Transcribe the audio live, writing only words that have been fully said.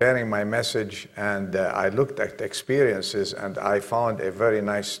sharing my message, and I looked at experiences, and I found a very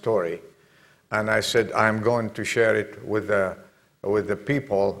nice story. And I said, I'm going to share it with the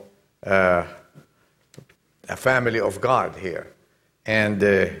people, a family of God here. And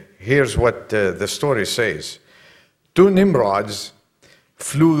here's what the story says. Two Nimrods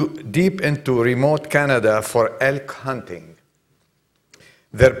flew deep into remote Canada for elk hunting.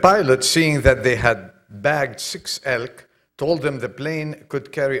 Their pilot, seeing that they had bagged 6 elk, told them the plane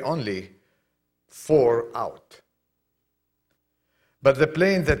could carry only 4 out. But the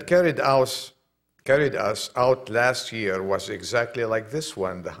plane that carried us out last year was exactly like this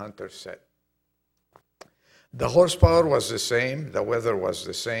one, the hunter said. The horsepower was the same, the weather was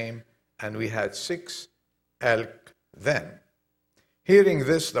the same, and we had 6 elk then. Hearing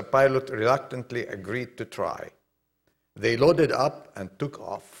this, the pilot reluctantly agreed to try. They loaded up and took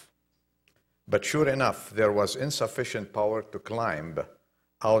off. But sure enough, there was insufficient power to climb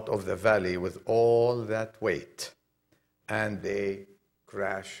out of the valley with all that weight, and they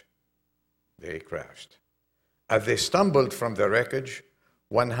crashed. As they stumbled from the wreckage,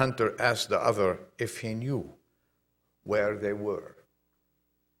 one hunter asked the other if he knew where they were.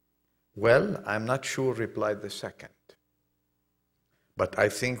 Well, I'm not sure, replied the second. But I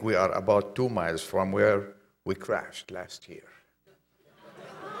think we are about 2 miles from where we crashed last year.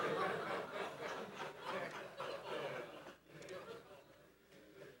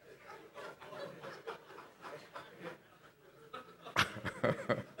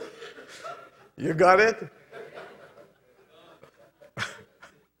 You got it?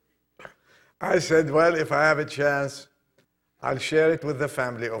 I said, well, if I have a chance, I'll share it with the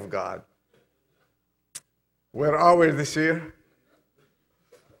family of God. Where are we this year?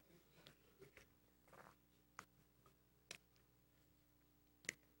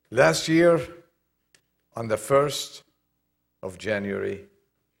 Last year, on the 1st of January,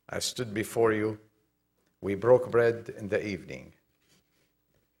 I stood before you. We broke bread in the evening.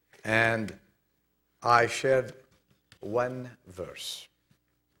 And I shared one verse.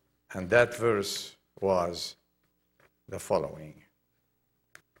 And that verse was the following.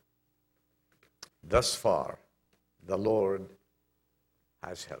 Thus far, the Lord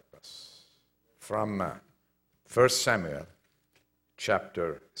has helped us. From 1 Samuel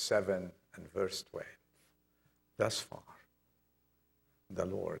chapter 7 and verse 12. Thus far, the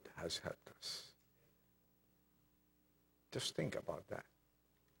Lord has helped us. Just think about that.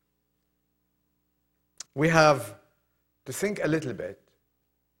 We have to think a little bit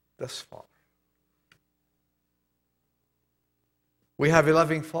thus far. We have a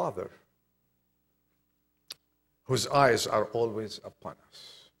loving Father whose eyes are always upon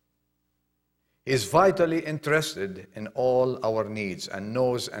us. He is vitally interested in all our needs and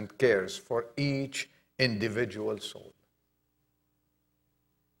knows and cares for each individual soul.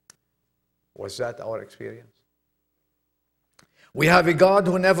 Was that our experience? We have a God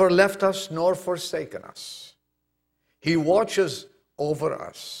who never left us nor forsaken us. He watches over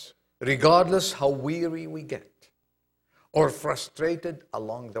us, regardless how weary we get or frustrated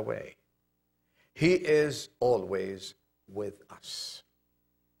along the way. He is always with us.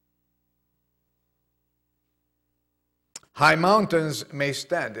 High mountains may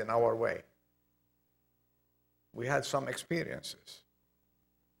stand in our way. We had some experiences.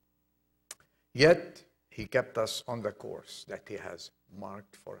 Yet, He kept us on the course that He has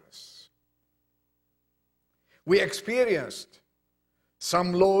marked for us. We experienced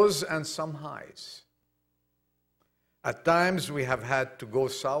some lows and some highs. At times we have had to go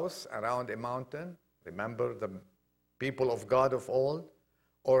south around a mountain, remember the people of God of old,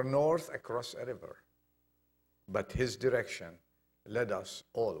 or north across a river. But His direction led us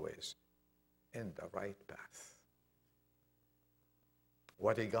always in the right path.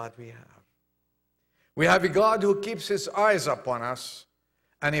 What a God we have. We have a God who keeps His eyes upon us,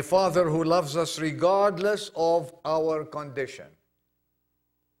 and a Father who loves us regardless of our condition.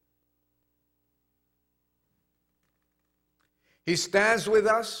 He stands with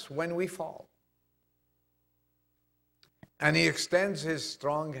us when we fall, and He extends His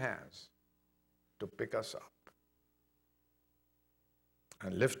strong hands to pick us up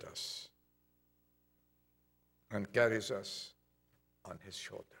and lift us and carries us on His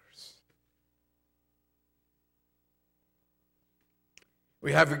shoulders.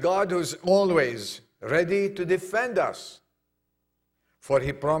 We have a God who's always ready to defend us, for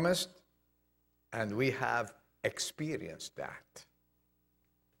He promised, and we have experienced that.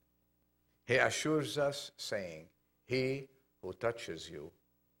 He assures us, saying, He who touches you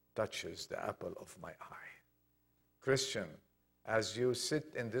touches the apple of my eye. Christian, as you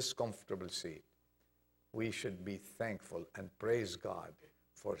sit in this comfortable seat, we should be thankful and praise God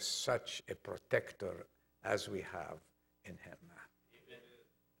for such a protector as we have in him.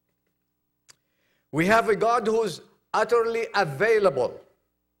 We have a God who's utterly available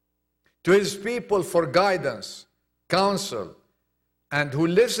to his people for guidance, counsel, and who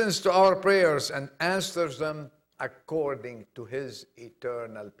listens to our prayers and answers them according to his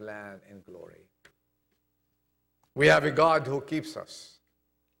eternal plan in glory. We have a God who keeps us,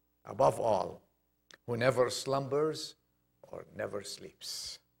 above all, who never slumbers or never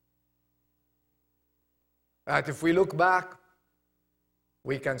sleeps. And if we look back,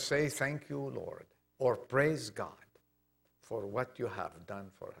 we can say, thank you, Lord, or praise God for what you have done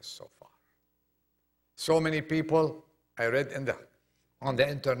for us so far. So many people, I read on the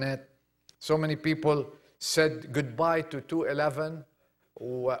internet, so many people said goodbye to 211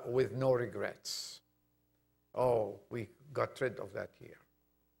 with no regrets. Oh, we got rid of that year.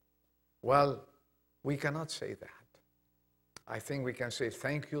 Well, we cannot say that. I think we can say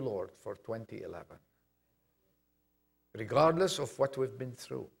thank you, Lord, for 2011. Regardless of what we've been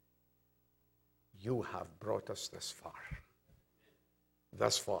through, you have brought us this far.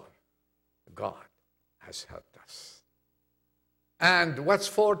 Thus far, God has helped us. And what's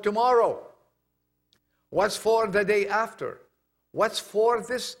for tomorrow? What's for the day after? What's for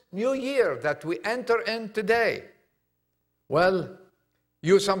this new year that we enter in today? Well,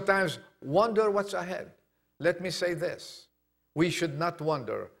 you sometimes wonder what's ahead. Let me say this. We should not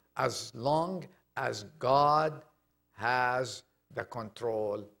wonder as long as God has the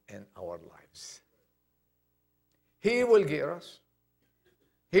control in our lives. He will gear us.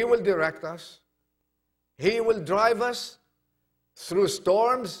 He will direct us. He will drive us through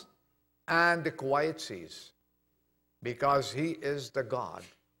storms and the quiet seas, because he is the God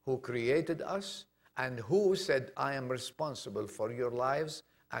who created us and who said, I am responsible for your lives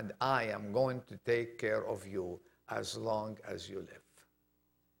and I am going to take care of you as long as you live.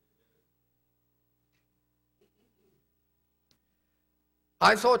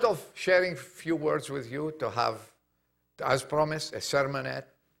 I thought of sharing a few words with you to have, as promised, a sermonette.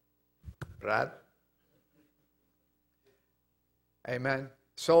 Brad? Amen.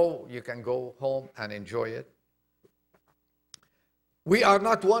 So you can go home and enjoy it. We are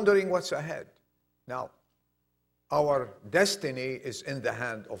not wondering what's ahead. Now, our destiny is in the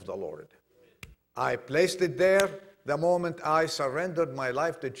hand of the Lord. I placed it there the moment I surrendered my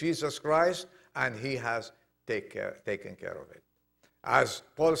life to Jesus Christ, and he has taken care of it. As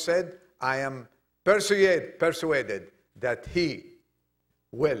Paul said, I am persuaded that he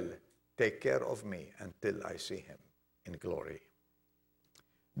will take care of me until I see him in glory.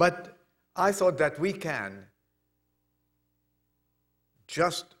 But I thought that we can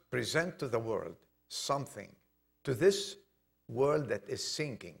just present to the world something, to this world that is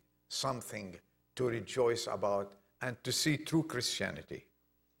sinking, something to rejoice about and to see true Christianity.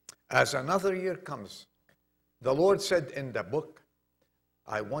 As another year comes, the Lord said in the book,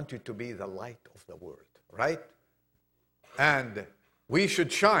 I want you to be the light of the world, right? And we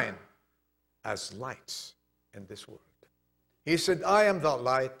should shine as lights in this world. He said, I am the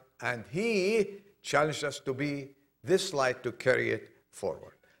light, and he challenged us to be this light, to carry it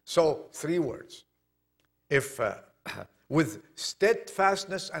forward. So, 3 words. If with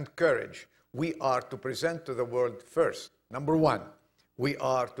steadfastness and courage, we are to present to the world first. Number 1, we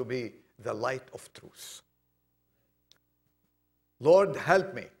are to be the light of truth. Lord,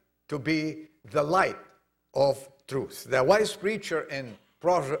 help me to be the light of truth. The wise preacher in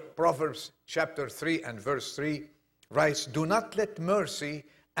Proverbs chapter 3 and verse 3 writes, do not let mercy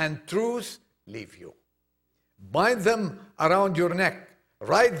and truth leave you. Bind them around your neck.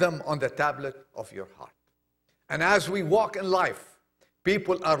 Write them on the tablet of your heart. And as we walk in life,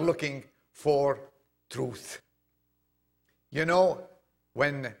 people are looking for truth. You know,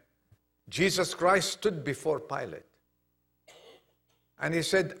 when Jesus Christ stood before Pilate, and he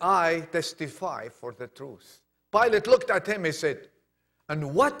said, I testify for the truth. Pilate looked at him, he said,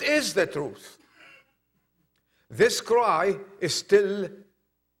 and what is the truth? This cry is still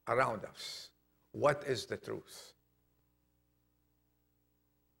around us. What is the truth?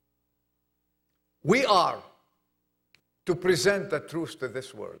 We are to present the truth to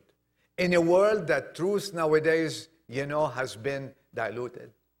this world. In a world that truth nowadays, has been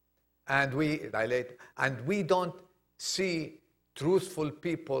diluted. And we don't see truthful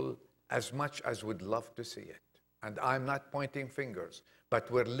people as much as we'd love to see it. And I'm not pointing fingers, but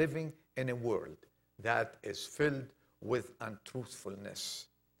we're living in a world that is filled with untruthfulness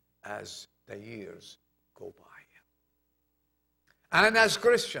as the years go by. And as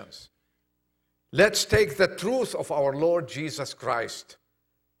Christians, let's take the truth of our Lord Jesus Christ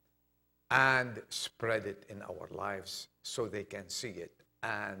and spread it in our lives so they can see it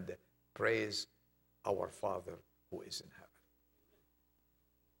and praise our Father who is in heaven.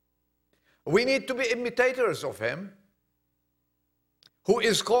 We need to be imitators of him, who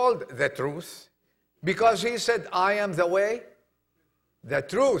is called the truth, because he said, I am the way, the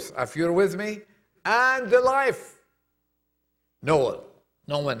truth, if you're with me, and the life. No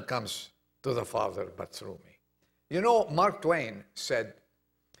one comes to the Father but through me. You know, Mark Twain said,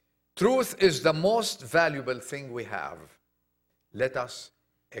 truth is the most valuable thing we have. Let us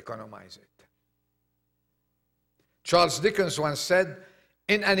economize it. Charles Dickens once said,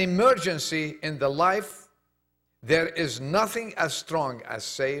 in an emergency in the life, there is nothing as strong as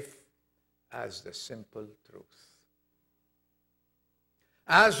safe as the simple truth.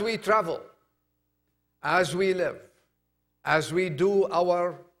 As we travel, as we live, as we do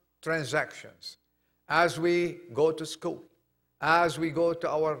our transactions, as we go to school, as we go to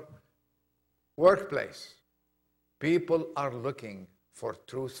our workplace, people are looking for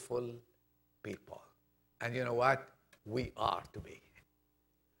truthful people. And you know what? We are to be.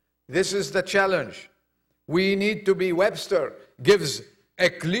 This is the challenge. We need to be. Webster gives a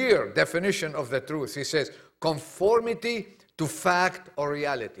clear definition of the truth. He says, conformity to fact or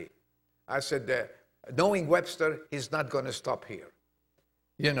reality. I said, knowing Webster, he's not going to stop here.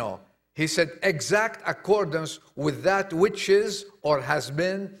 You know, he said, exact accordance with that which is or has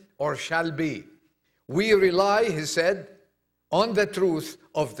been or shall be. We rely, he said, on the truth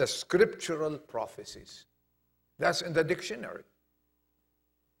of the scriptural prophecies. That's in the dictionary.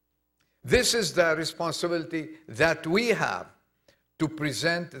 This is the responsibility that we have to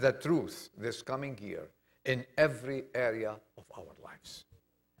present the truth this coming year in every area of our lives.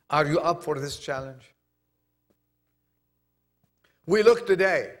 Are you up for this challenge? We look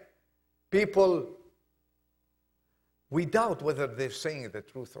today, people, we doubt whether they're saying the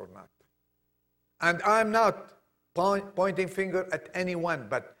truth or not. And I'm not pointing finger at anyone,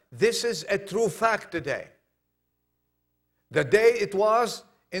 but this is a true fact today. The day it was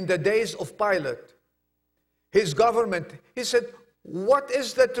in the days of Pilate, his government, he said, what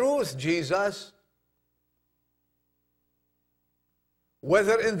is the truth, Jesus?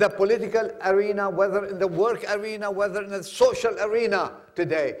 Whether in the political arena, whether in the work arena, whether in the social arena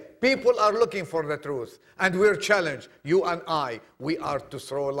today, people are looking for the truth. And we're challenged, you and I, we are to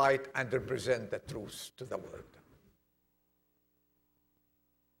throw light and represent the truth to the world.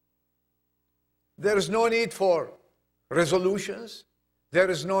 There is no need for resolutions. There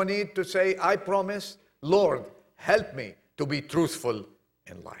is no need to say, I promise, Lord, help me to be truthful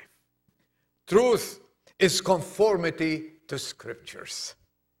in life. Truth is conformity to scriptures.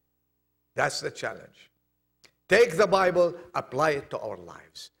 That's the challenge. Take the Bible, apply it to our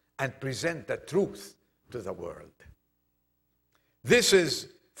lives, and present the truth to the world. This is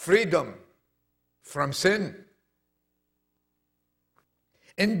freedom from sin.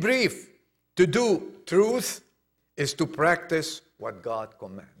 In brief, to do truth is to practice what God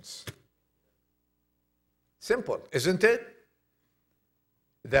commands. Simple, isn't it?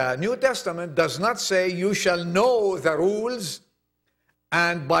 The New Testament does not say you shall know the rules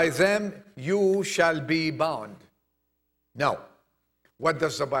and by them you shall be bound. No. What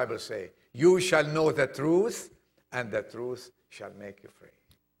does the Bible say? You shall know the truth and the truth shall make you free.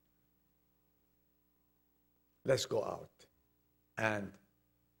 Let's go out and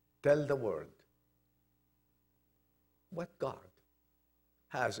tell the world what God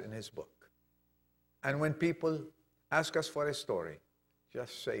has in his book. And when people ask us for a story,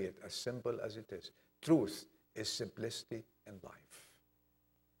 just say it as simple as it is. Truth is simplicity in life.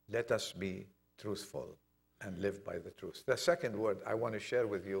 Let us be truthful and live by the truth. The second word I want to share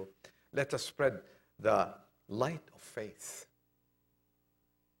with you, let us spread the light of faith.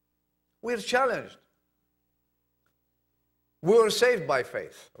 We're challenged. We were saved by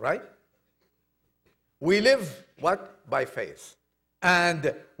faith, right? We live, what? By faith.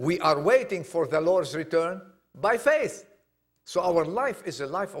 And we are waiting for the Lord's return by faith. So our life is a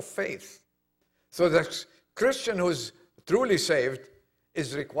life of faith. So the Christian who's truly saved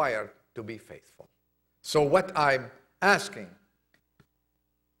is required to be faithful. So what I'm asking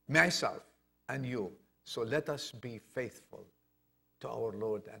myself and you, so let us be faithful to our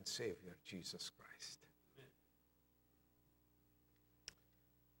Lord and Savior, Jesus Christ.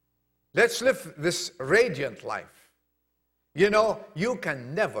 Let's live this radiant life. You know, you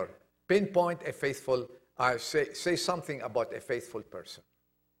can never pinpoint a faithful, say something about a faithful person.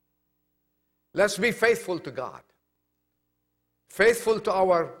 Let's be faithful to God. Faithful to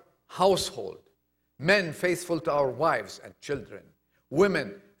our household. Men faithful to our wives and children.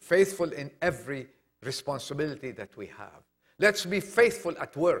 Women faithful in every responsibility that we have. Let's be faithful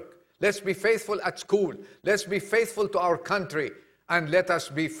at work. Let's be faithful at school. Let's be faithful to our country. And let us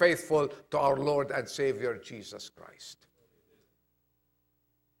be faithful to our Lord and Savior, Jesus Christ.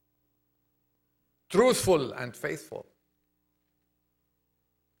 Truthful and faithful.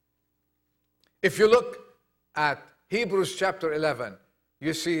 If you look at Hebrews chapter 11,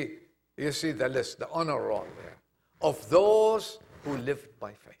 you see the list, the honor roll there, of those who lived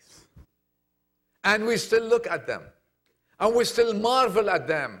by faith. And we still look at them. And we still marvel at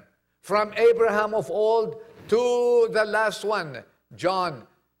them. From Abraham of old to the last one, John,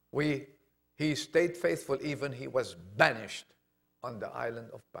 he stayed faithful even he was banished on the island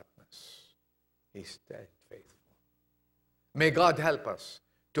of Patmos. He stayed faithful. May God help us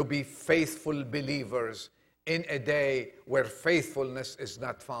to be faithful believers in a day where faithfulness is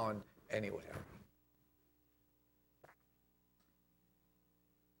not found anywhere.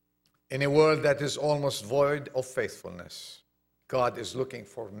 In a world that is almost void of faithfulness, God is looking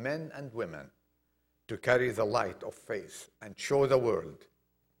for men and women to carry the light of faith and show the world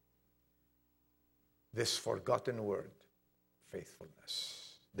this forgotten word,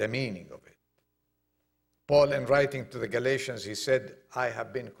 faithfulness, the meaning of it. Paul, in writing to the Galatians, he said, I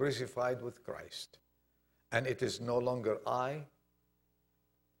have been crucified with Christ, and it is no longer I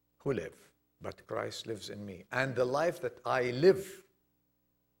who live, but Christ lives in me. And the life that I live,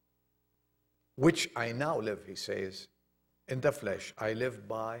 which I now live, he says, in the flesh, I live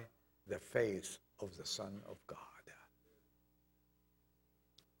by the faith of the Son of God.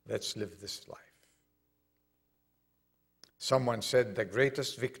 Let's live this life. Someone said the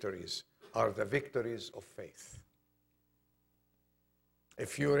greatest victories are the victories of faith.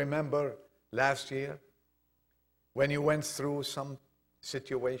 If you remember last year, when you went through some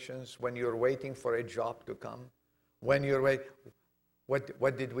situations, when you're waiting for a job to come, when you're waiting,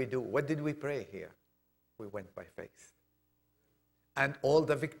 what did we do? What did we pray here? We went by faith. And all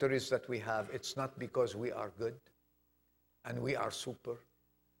the victories that we have, it's not because we are good and we are super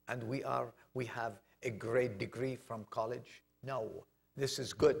and we have a great degree from college. No, this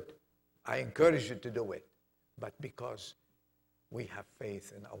is good. I encourage you to do it. But because we have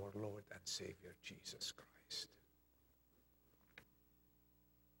faith in our Lord and Savior, Jesus Christ.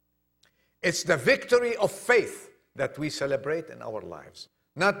 It's the victory of faith that we celebrate in our lives.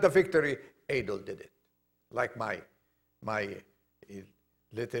 Not the victory, Adel did it. Like my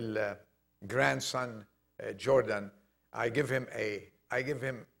little grandson, Jordan, I give him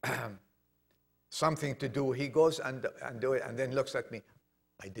something to do. He goes and do it and then looks at me.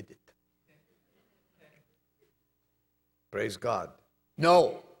 I did it. Praise God.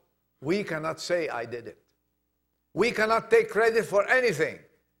 No, we cannot say I did it. We cannot take credit for anything.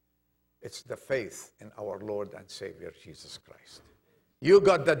 It's the faith in our Lord and Savior, Jesus Christ. You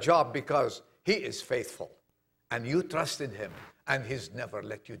got the job because He is faithful. And you trusted Him. And He's never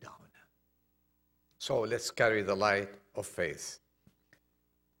let you down. So let's carry the light of faith.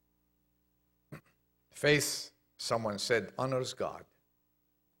 Faith, someone said, honors God.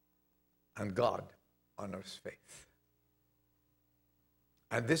 And God honors faith.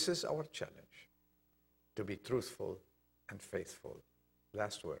 And this is our challenge, to be truthful and faithful.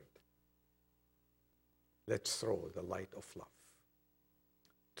 Last word. Let's throw the light of love.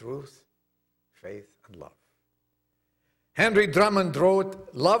 Truth, faith, and love. Henry Drummond wrote,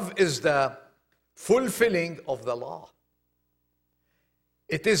 love is the fulfilling of the law.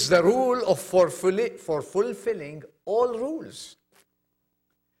 It is the rule for fulfilling all rules.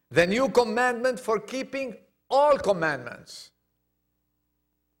 The new commandment for keeping all commandments.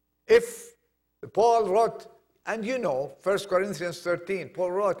 If Paul wrote, and you know, 1 Corinthians 13,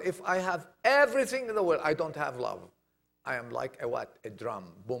 Paul wrote, if I have everything in the world, I don't have love. I am like a what? A drum.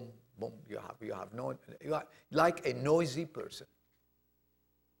 Boom, boom. You are like a noisy person.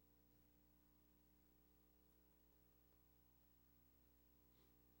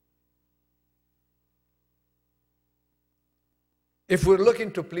 If we're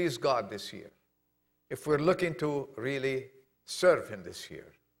looking to please God this year, if we're looking to really serve Him this year,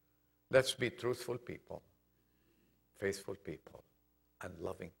 let's be truthful people, faithful people, and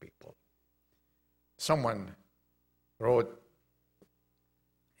loving people. Someone wrote,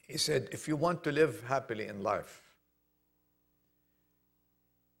 he said, if you want to live happily in life,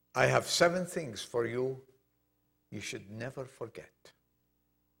 I have 7 things for you should never forget.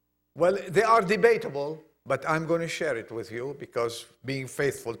 Well, they are debatable, but I'm going to share it with you because being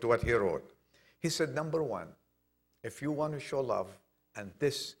faithful to what he wrote. He said, number 1, if you want to show love, and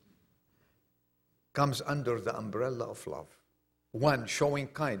this comes under the umbrella of love. 1, showing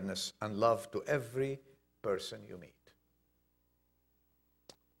kindness and love to every person you meet.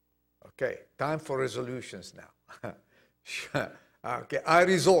 Okay, time for resolutions now. Okay, I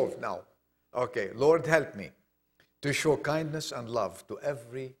resolve now. Okay, Lord help me to show kindness and love to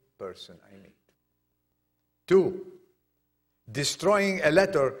every person I meet. 2, destroying a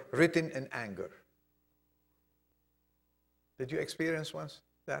letter written in anger. Did you experience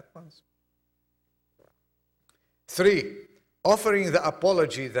that once? 3, offering the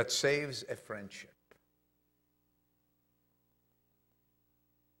apology that saves a friendship.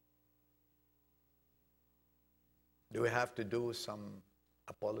 Do we have to do some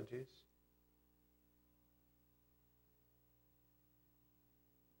apologies?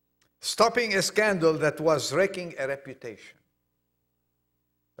 Stopping a scandal that was wrecking a reputation.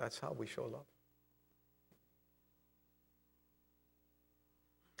 That's how we show love.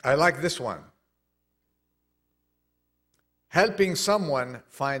 I like this one. Helping someone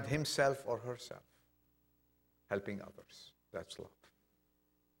find himself or herself. Helping others. That's love.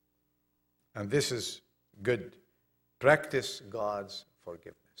 And this is good. Practice God's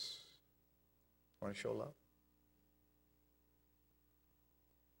forgiveness. Want to show love?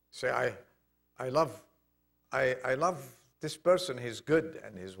 Say, I love this person. He's good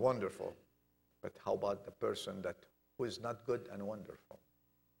and he's wonderful. But how about the person who is not good and wonderful?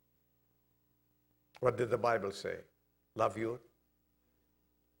 What did the Bible say? Love your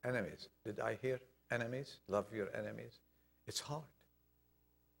enemies. Did I hear enemies? Love your enemies. It's hard.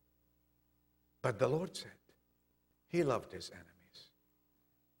 But the Lord said He loved His enemies.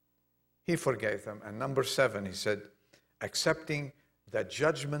 He forgave them. And number 7, He said, accepting the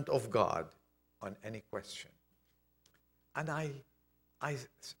judgment of God on any question. And I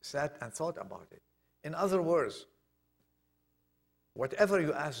sat and thought about it. In other words, whatever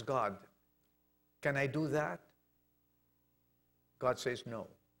you ask God, can I do that? God says no,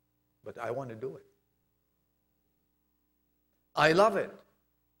 but I want to do it. I love it.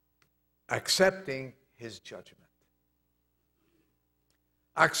 Accepting His judgment.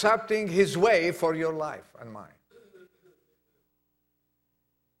 Accepting His way for your life and mine.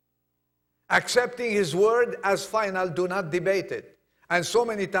 Accepting His word as final, do not debate it. And so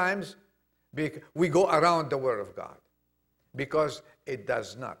many times we go around the word of God because it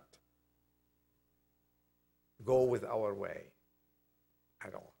does not go with our way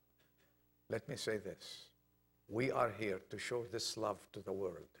at all. Let me say this. We are here to show this love to the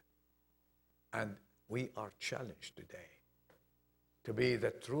world. And we are challenged today to be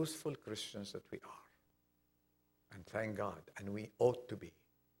the truthful Christians that we are. And thank God, and we ought to be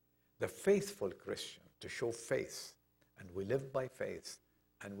the faithful Christian, to show faith. And we live by faith,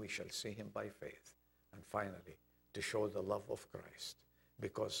 and we shall see Him by faith. And finally, to show the love of Christ,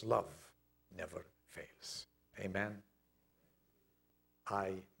 because love never fails. Amen.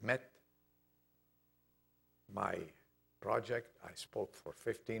 I met my project. I spoke for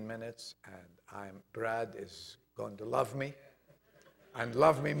 15 minutes, and Brad is going to love me and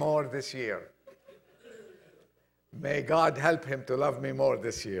love me more this year. May God help him to love me more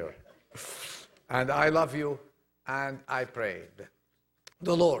this year. And I love you, and I pray that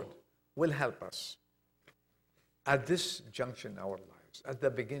the Lord will help us at this junction in our lives, at the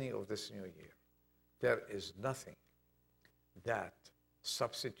beginning of this new year. There is nothing that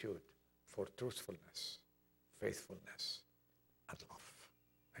substitute for truthfulness, faithfulness, and love.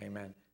 Amen.